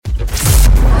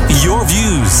Your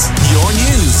views, your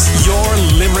news, your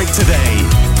Limerick Today.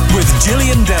 With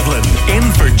Gillian Devlin in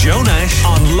for Joe Nash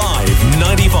on Live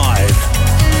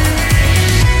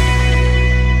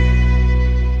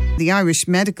 95. The Irish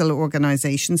Medical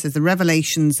Organisation says the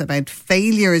revelations about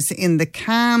failures in the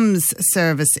CAMHS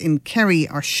service in Kerry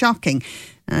are shocking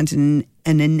and an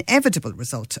inevitable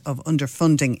result of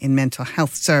underfunding in mental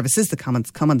health services. The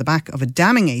comments come on the back of a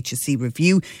damning HSE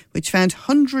review which found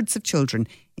hundreds of children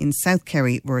in South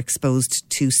Kerry were exposed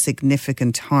to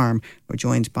significant harm. We're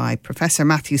joined by Professor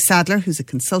Matthew Sadler, who's a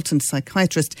consultant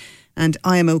psychiatrist and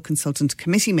IMO consultant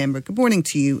committee member. Good morning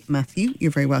to you, Matthew.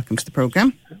 You're very welcome to the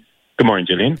programme. Good morning,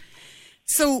 Gillian.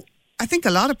 So I think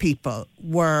a lot of people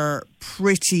were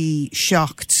pretty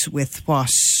shocked with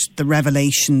what the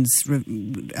revelations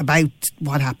about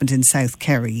what happened in South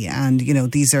Kerry. And, you know,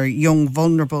 these are young,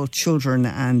 vulnerable children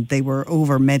and they were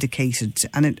over-medicated.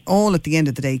 And it all at the end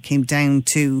of the day came down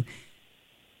to...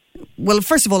 Well,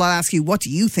 first of all, I'll ask you, what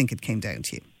do you think it came down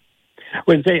to?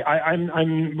 Well,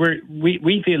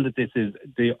 we feel that this is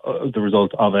the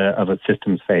result of a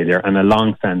systems failure and a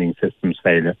long-standing systems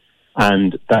failure.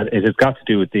 And that it has got to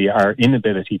do with our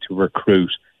inability to recruit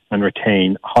and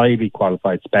retain highly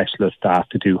qualified specialist staff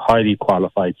to do highly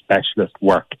qualified specialist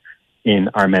work in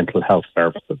our mental health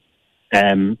services.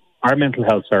 Our mental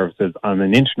health services on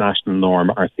an international norm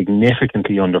are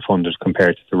significantly underfunded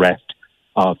compared to the rest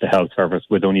of the health service,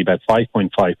 with only about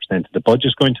 5.5% of the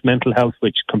budget going to mental health,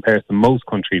 which compares to most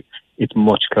countries, it's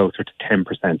much closer to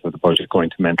 10% of the budget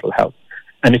going to mental health.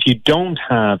 And if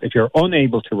you're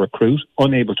unable to recruit,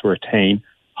 unable to retain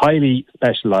highly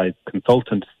specialised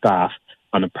consultant staff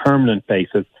on a permanent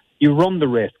basis, you run the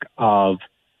risk of,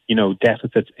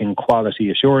 deficits in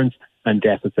quality assurance and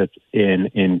deficits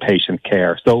in patient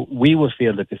care. So we will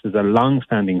feel that this is a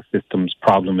long-standing systems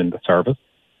problem in the service.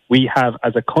 We have,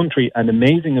 as a country, an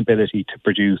amazing ability to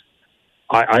produce,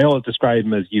 I always describe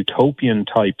them as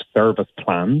utopian-type service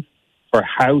plans for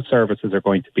how services are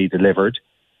going to be delivered,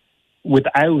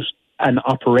 without an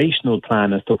operational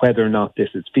plan as to whether or not this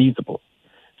is feasible.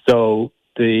 So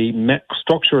the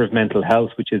structure of mental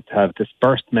health, which is to have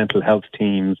dispersed mental health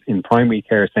teams in primary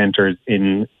care centres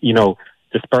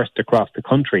dispersed across the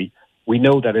country, we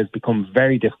know that it's become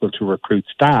very difficult to recruit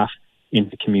staff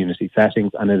into community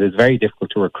settings, and it is very difficult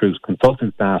to recruit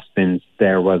consultant staff since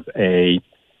there was a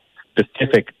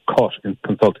specific cut in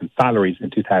consultant salaries in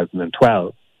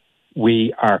 2012.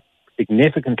 We are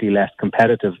significantly less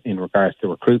competitive in regards to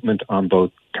recruitment on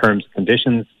both terms and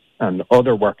conditions and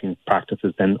other working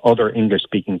practices than other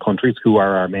English-speaking countries who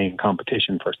are our main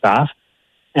competition for staff.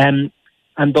 And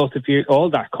thus, if all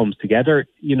that comes together,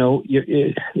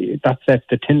 that sets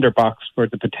the tinderbox for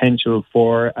the potential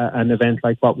for an event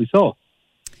like what we saw.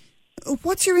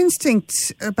 What's your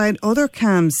instinct about other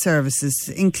CAMHS services,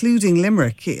 including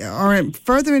Limerick? Are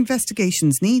further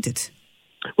investigations needed?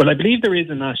 Well, I believe there is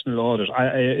a national audit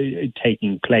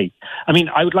taking place. I mean,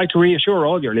 I would like to reassure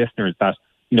all your listeners that,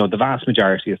 the vast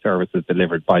majority of services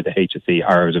delivered by the HSE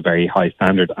are at a very high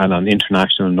standard and on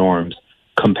international norms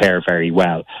compare very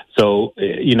well. So,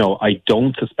 I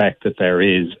don't suspect that there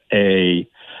is a,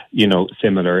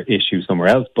 similar issue somewhere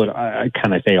else, but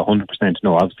can I say 100%?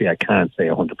 No, obviously I can't say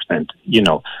 100%,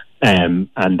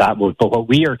 and that would, but what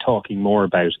we are talking more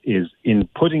about is in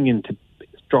putting into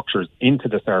structures into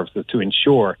the services to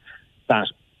ensure that,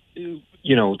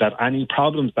 that any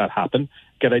problems that happen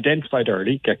get identified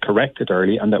early, get corrected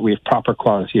early, and that we have proper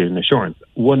quality and assurance.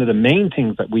 One of the main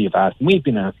things that we have asked, and we've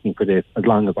been asking for this as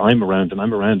long as I'm around, and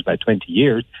I'm around about 20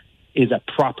 years, is a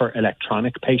proper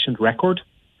electronic patient record.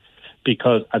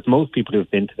 Because as most people who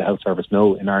have been to the health service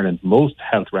know, in Ireland, most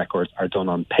health records are done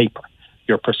on paper.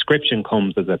 Your prescription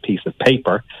comes as a piece of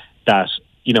paper that,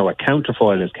 a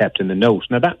counterfoil is kept in the note.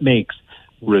 Now that makes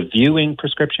reviewing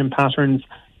prescription patterns,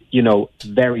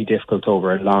 very difficult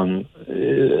over a long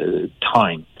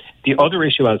time. The other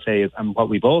issue I'll say is, and what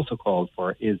we've also called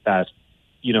for, is that,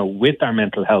 with our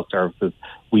mental health services,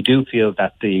 we do feel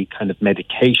that the kind of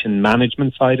medication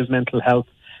management side of mental health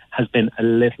has been a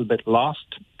little bit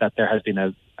lost, that there has been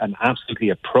an absolutely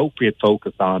appropriate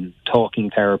focus on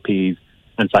talking therapies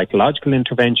and psychological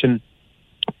intervention.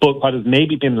 But what has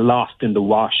maybe been lost in the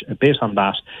wash a bit on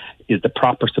that is the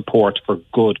proper support for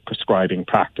good prescribing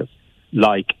practice,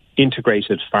 like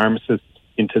integrated pharmacists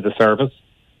into the service,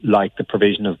 like the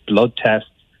provision of blood tests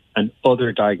and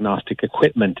other diagnostic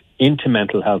equipment into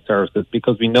mental health services,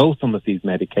 because we know some of these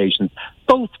medications,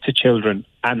 both to children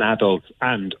and adults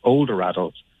and older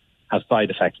adults, have side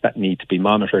effects that need to be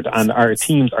monitored, and our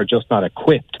teams are just not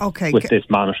equipped with this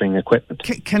monitoring equipment.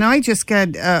 Can I just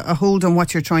get a hold on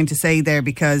what you're trying to say there,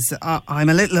 because I'm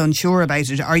a little unsure about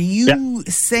it. Are you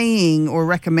saying or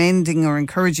recommending or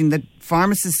encouraging that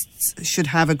pharmacists should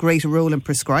have a greater role in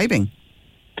prescribing?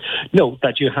 No,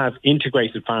 that you have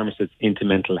integrated pharmacists into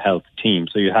mental health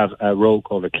teams. So you have a role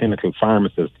called a clinical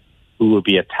pharmacist who will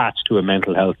be attached to a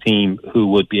mental health team, who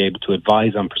would be able to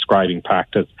advise on prescribing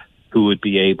practice, who would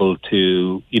be able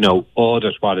to,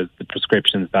 audit what is the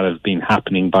prescriptions that have been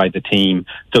happening by the team.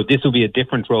 So this will be a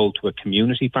different role to a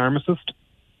community pharmacist.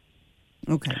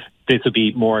 Okay. This would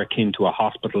be more akin to a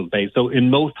hospital-based. So in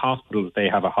most hospitals, they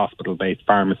have a hospital-based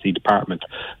pharmacy department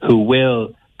who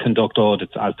will conduct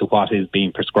audits as to what is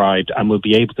being prescribed and will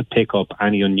be able to pick up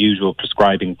any unusual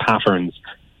prescribing patterns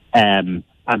and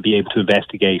be able to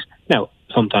investigate. Now,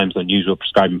 sometimes unusual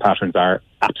prescribing patterns are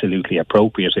absolutely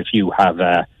appropriate. If you have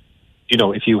a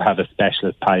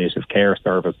specialist palliative care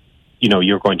service,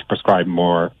 you're going to prescribe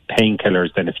more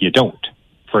painkillers than if you don't,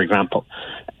 for example.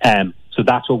 So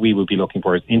that's what we will be looking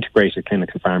for, is integrated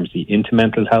clinical pharmacy into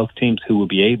mental health teams who will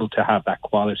be able to have that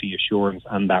quality assurance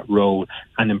and that role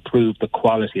and improve the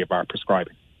quality of our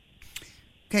prescribing.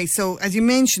 Okay, so as you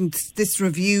mentioned, this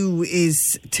review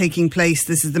is taking place.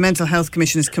 This is the Mental Health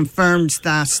Commission has confirmed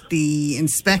that the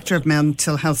Inspector of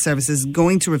Mental Health Services is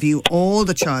going to review all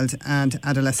the child and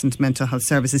adolescent mental health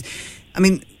services. I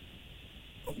mean,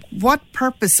 what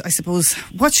purpose, I suppose,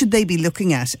 what should they be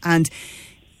looking at? And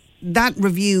that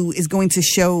review is going to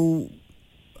show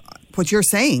what you're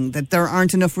saying, that there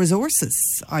aren't enough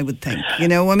resources, I would think.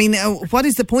 What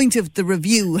is the point of the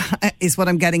review is what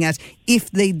I'm getting at, if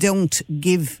they don't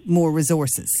give more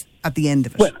resources at the end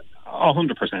of it? Well,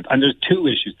 100%. And there's two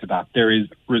issues to that. There is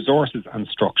resources and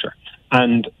structure.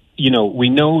 And, we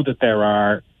know that there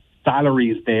are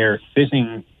salaries there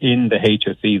sitting in the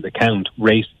HSE's account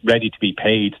ready to be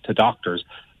paid to doctors,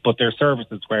 but there are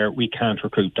services where we can't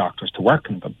recruit doctors to work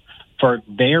in them for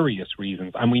various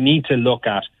reasons. And we need to look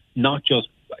at not just,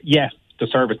 yes, the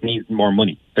service needs more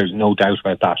money. There's no doubt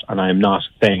about that, and I am not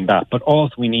saying that. But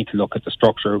also we need to look at the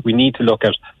structure. We need to look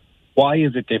at why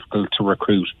is it difficult to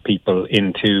recruit people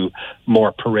into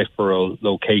more peripheral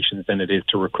locations than it is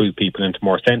to recruit people into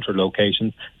more central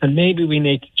locations. And maybe we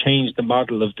need to change the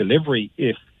model of delivery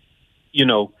if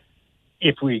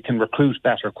we can recruit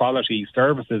better quality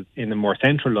services in a more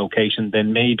central location,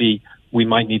 then maybe we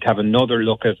might need to have another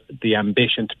look at the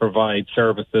ambition to provide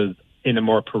services in a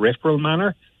more peripheral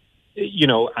manner,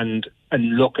 and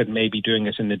look at maybe doing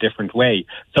it in a different way.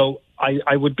 So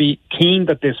I would be keen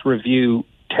that this review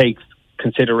takes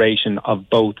consideration of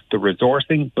both the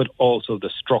resourcing but also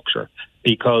the structure,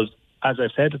 because, as I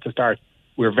said at the start,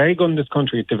 we're very good in this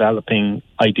country at developing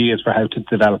ideas for how to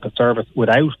develop a service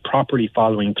without properly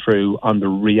following through on the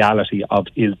reality of,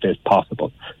 is this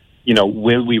possible?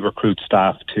 Will we recruit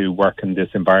staff to work in this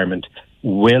environment?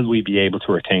 Will we be able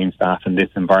to retain staff in this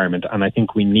environment? And I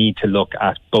think we need to look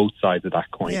at both sides of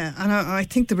that coin. Yeah, and I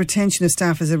think the retention of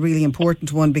staff is a really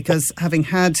important one, because having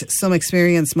had some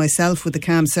experience myself with the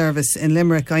CAM service in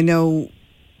Limerick, I know,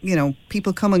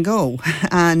 people come and go,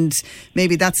 and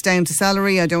maybe that's down to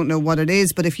salary. I don't know what it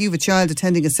is, but if you have a child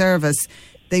attending a service,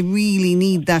 they really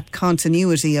need that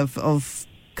continuity of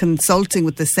consulting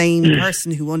with the same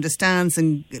person who understands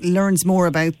and learns more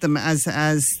about them as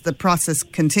the process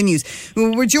continues.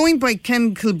 We're joined by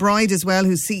Ken Kilbride as well,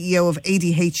 who's CEO of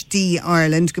ADHD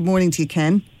Ireland. Good morning to you,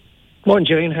 Ken. Morning,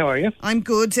 Gillian. How are you? I'm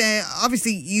good.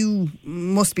 Obviously, you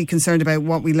must be concerned about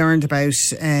what we learned about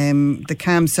the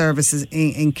CAM services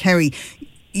in Kerry.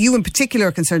 You in particular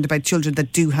are concerned about children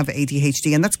that do have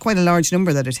ADHD, and that's quite a large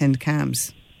number that attend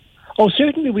CAMs. Oh,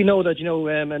 certainly we know that,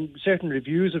 and certain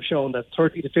reviews have shown that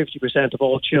 30 to 50% of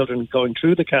all children going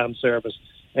through the CAM service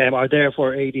are there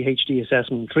for ADHD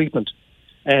assessment and treatment.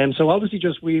 So obviously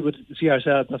we would see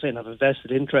ourselves, not saying have a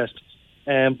vested interest,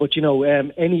 but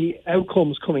any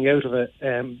outcomes coming out of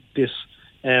this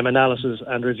analysis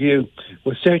and review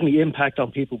will certainly impact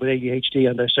on people with ADHD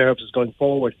and their services going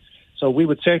forward. So we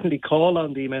would certainly call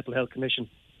on the Mental Health Commission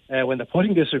when they're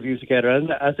putting this review together, and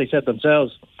as they said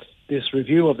themselves, this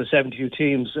review of the 72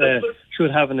 teams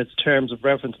should have in its terms of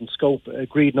reference and scope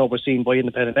agreed and overseen by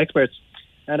independent experts.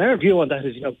 And our view on that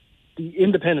is, the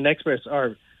independent experts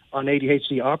are on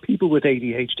ADHD are people with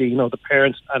ADHD, the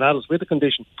parents and adults with the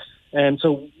condition. And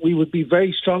so we would be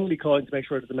very strongly calling to make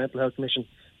sure that the Mental Health Commission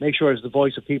make sure that the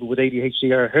voice of people with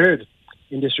ADHD are heard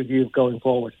in this review going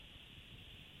forward.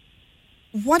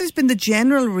 What has been the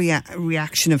general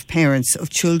reaction of parents of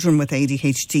children with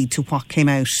ADHD to what came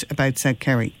out about South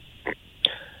Kerry?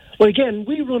 Well, again,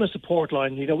 we run a support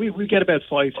line. We get about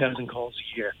 5,000 calls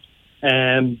a year.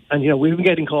 And, you know, we've been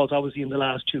getting calls, obviously, in the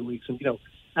last 2 weeks. And, you know,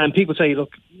 and people say,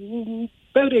 look,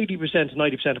 about 80% to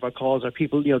 90% of our calls are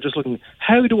people, you know, just looking,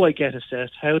 how do I get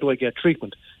assessed? How do I get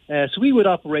treatment? So we would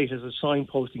operate as a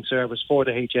signposting service for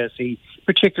the HSE,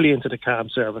 particularly into the CAM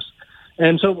service.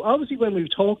 And so obviously when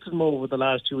we've talked to them over the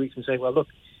last 2 weeks and say, well, look,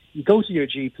 you go to your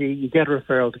GP, you get a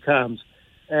referral to CAMS.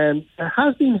 And there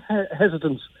has been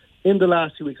hesitance in the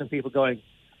last 2 weeks on people going,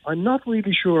 I'm not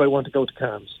really sure I want to go to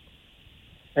CAMS.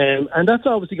 And that's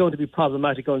obviously going to be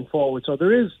problematic going forward. So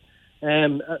there is,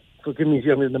 forgive me if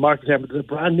I'm in the market term, but there's a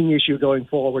branding issue going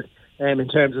forward in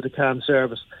terms of the CAM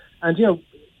service. And, you know,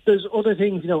 there's other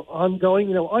things, you know, ongoing.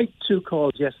 You know, I had 2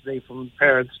 calls yesterday from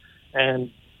parents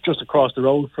and just across the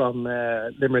road from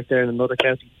Limerick there in another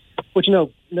county. But, you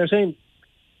know, they're saying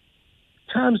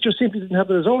CAMS just simply didn't have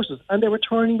the resources and they were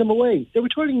turning them away. They were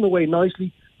turning them away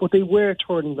nicely, but they were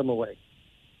turning them away.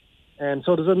 And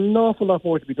so there's an awful lot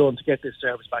more to be done to get this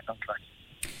service back on track.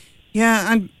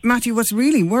 Yeah, and Matthew, what's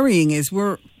really worrying is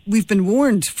we've been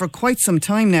warned for quite some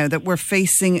time now that we're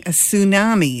facing a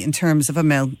tsunami in terms of a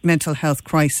mental health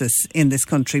crisis in this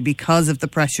country because of the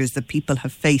pressures that people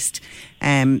have faced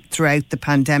throughout the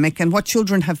pandemic and what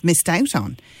children have missed out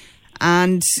on.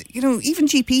 And, you know, even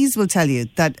GPs will tell you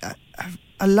that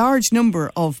a large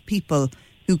number of people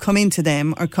who come into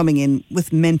them are coming in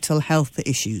with mental health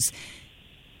issues.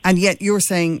 And yet you're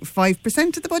saying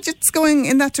 5% of the budget's going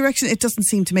in that direction. It doesn't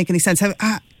seem to make any sense.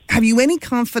 Have you any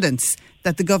confidence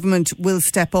that the government will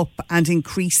step up and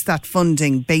increase that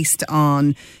funding based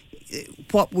on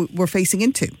what we're facing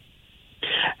into?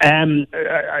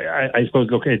 I suppose,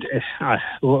 look,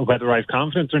 whether I have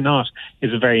confidence or not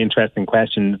is a very interesting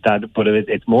question. But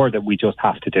it's more that we just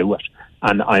have to do it.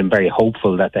 And I'm very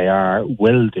hopeful that they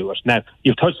will do it. Now,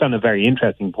 you've touched on a very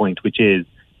interesting point, which is,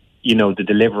 you know, the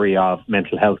delivery of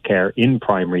mental health care in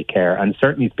primary care. And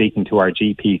certainly speaking to our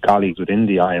GP colleagues within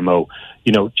the IMO,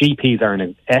 you know, GPs are in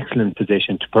an excellent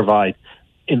position to provide,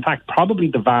 in fact, probably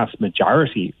the vast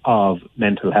majority of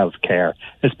mental health care,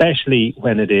 especially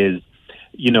when it is,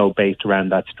 you know, based around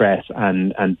that stress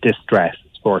and distress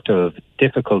sort of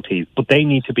difficulties. But they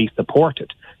need to be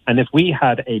supported. And if we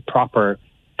had a proper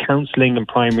counselling in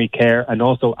primary care and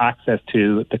also access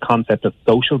to the concept of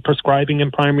social prescribing in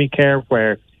primary care,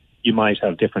 where you might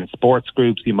have different sports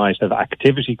groups, you might have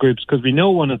activity groups, because we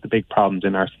know one of the big problems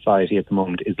in our society at the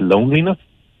moment is loneliness.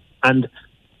 And,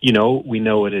 you know, we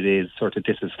know what it is, sort of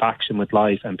dissatisfaction with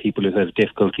life and people who have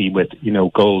difficulty with, you know,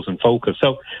 goals and focus.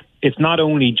 So it's not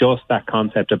only just that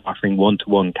concept of offering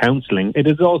one-to-one counselling, it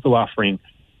is also offering,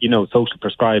 you know, social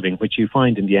prescribing, which you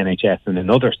find in the NHS and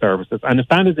in other services. And if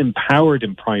that is empowered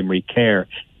in primary care,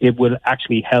 it will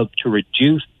actually help to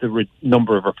reduce the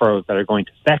number of referrals that are going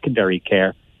to secondary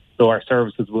care, so our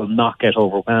services will not get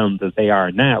overwhelmed as they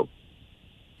are now.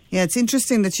 Yeah, it's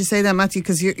interesting that you say that, Matthew,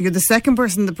 because you're the second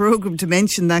person in the programme to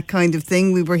mention that kind of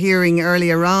thing. We were hearing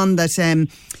earlier on that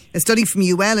a study from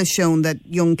UL has shown that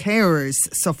young carers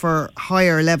suffer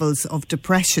higher levels of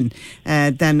depression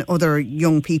than other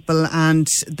young people, and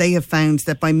they have found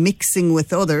that by mixing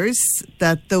with others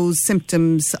that those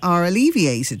symptoms are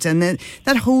alleviated. And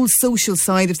that whole social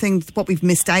side of things, what we've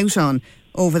missed out on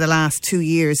over the last 2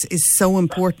 years, is so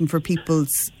important for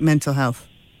people's mental health.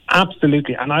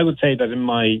 Absolutely. And I would say that in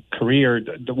my career,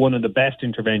 one of the best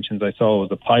interventions I saw was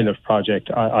a pilot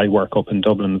project. I work up in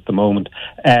Dublin at the moment,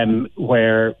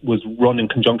 where was run in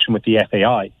conjunction with the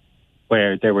FAI,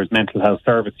 where there was mental health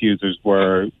service users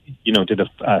did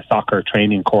a soccer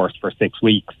training course for 6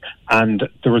 weeks. And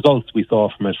the results we saw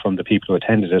from it, from the people who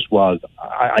attended it, was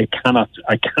I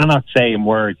cannot say in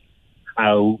words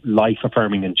how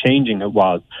life-affirming and changing it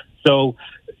was. So,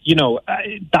 you know,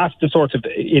 that's the sort of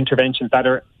interventions that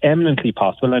are eminently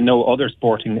possible. I know other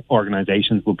sporting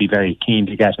organisations will be very keen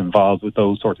to get involved with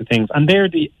those sorts of things. And they're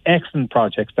the excellent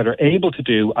projects that are able to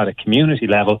do at a community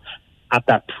level, at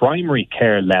that primary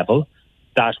care level,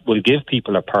 that will give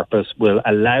people a purpose, will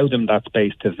allow them that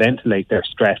space to ventilate their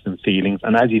stress and feelings.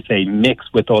 And as you say, mix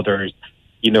with others,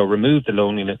 you know, remove the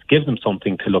loneliness, give them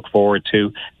something to look forward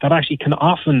to, that actually can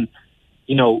often,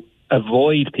 you know,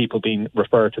 avoid people being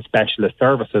referred to specialist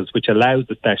services, which allows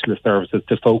the specialist services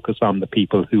to focus on the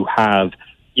people who have,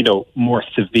 you know, more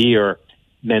severe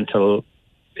mental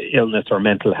illness or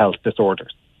mental health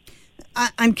disorders.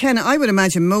 And Ken, I would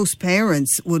imagine most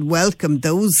parents would welcome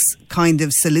those kind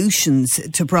of solutions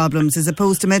to problems as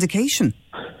opposed to medication.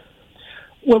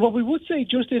 Well, what we would say,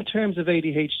 just in terms of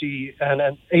ADHD,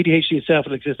 and ADHD itself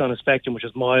will exist on a spectrum which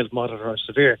is mild, moderate or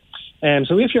severe.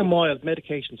 So if you're mild,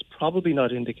 medication's probably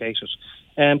not indicated.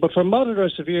 But for moderate or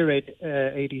severe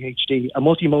ADHD, a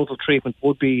multimodal treatment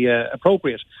would be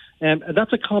appropriate. And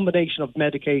that's a combination of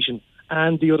medication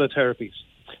and the other therapies.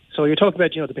 So you're talking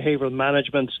about, the behavioural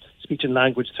management, speech and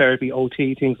language therapy,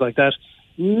 OT, things like that.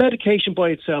 Medication by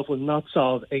itself will not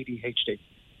solve ADHD.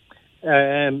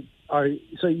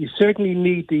 So you certainly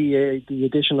need the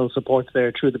additional support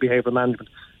there through the behavioural management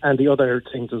and the other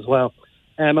things as well.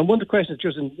 And one of the questions,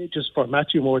 just for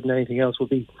Matthew more than anything else, will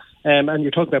be, and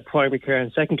you're talking about primary care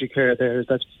and secondary care there, is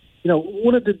that,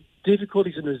 one of the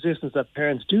difficulties and resistance that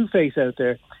parents do face out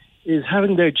there is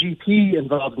having their GP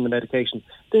involved in the medication.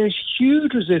 There's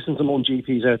huge resistance among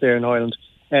GPs out there in Ireland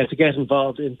to get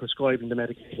involved in prescribing the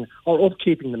medication or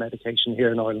upkeeping the medication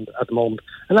here in Ireland at the moment.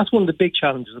 And that's one of the big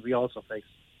challenges that we also face.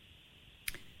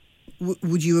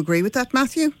 Would you agree with that,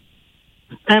 Matthew?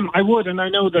 I would, and I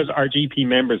know that our GP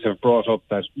members have brought up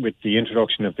that with the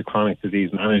introduction of the chronic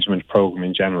disease management programme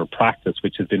in general practice,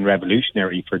 which has been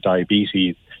revolutionary for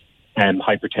diabetes and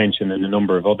hypertension and a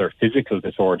number of other physical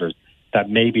disorders, that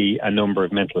maybe a number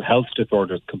of mental health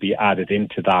disorders could be added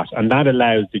into that. And that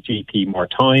allows the GP more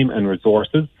time and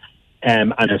resources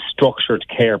and a structured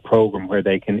care programme where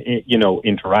they can,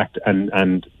 interact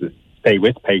and stay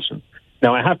with patients.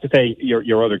 Now, I have to say,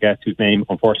 your other guest, whose name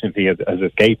unfortunately has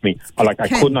escaped me, I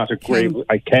could not agree.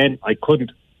 I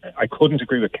couldn't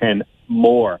agree with Ken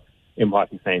more in what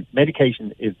he's saying.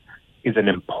 Medication is an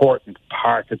important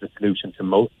part of the solution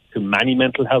to many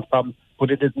mental health problems,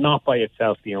 but it is not by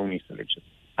itself the only solution.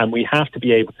 And we have to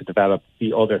be able to develop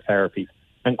the other therapies.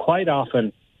 And quite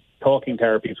often, talking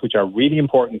therapies, which are really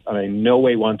important, and I in no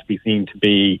way want to be seen to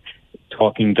be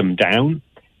talking them down,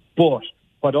 but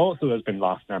what also has been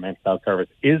lost in our mental health service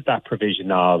is that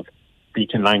provision of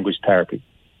speech and language therapy,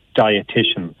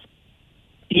 dietitians,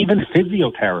 even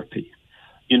physiotherapy,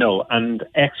 and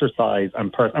exercise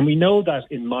and we know that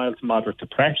in mild to moderate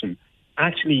depression,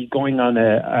 actually going on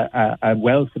a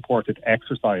well-supported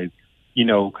exercise,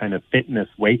 kind of fitness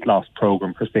weight loss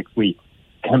program for 6 weeks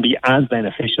can be as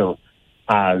beneficial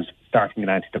as starting an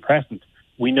antidepressant.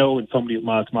 We know in somebody with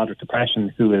mild to moderate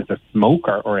depression who is a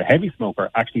smoker or a heavy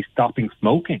smoker, actually stopping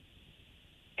smoking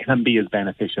can be as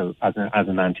beneficial as an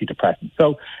antidepressant.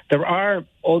 So there are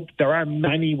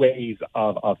many ways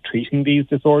of treating these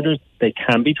disorders. They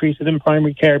can be treated in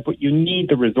primary care, but you need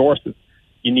the resources.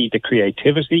 You need the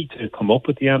creativity to come up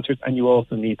with the answers, and you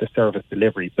also need the service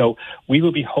delivery. So we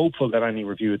will be hopeful that any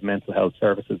review of mental health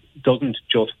services doesn't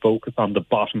just focus on the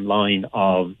bottom line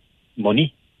of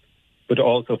money, but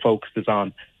also focuses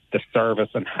on the service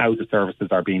and how the services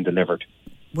are being delivered.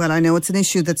 Well, I know it's an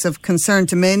issue that's of concern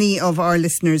to many of our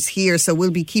listeners here, so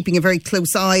we'll be keeping a very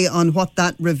close eye on what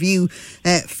that review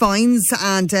finds,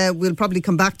 and we'll probably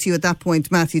come back to you at that point,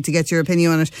 Matthew, to get your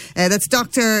opinion on it. That's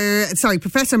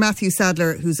Professor Matthew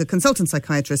Sadler, who's a consultant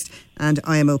psychiatrist and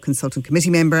IMO consultant committee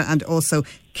member, and also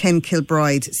Ken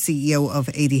Kilbride, CEO of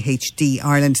ADHD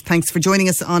Ireland. Thanks for joining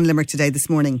us on Limerick Today this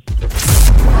morning.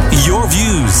 Your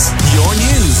views, your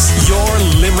news, your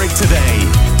Limerick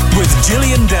Today with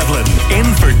Gillian Devlin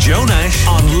in for Joe Nash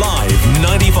on Live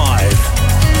 95.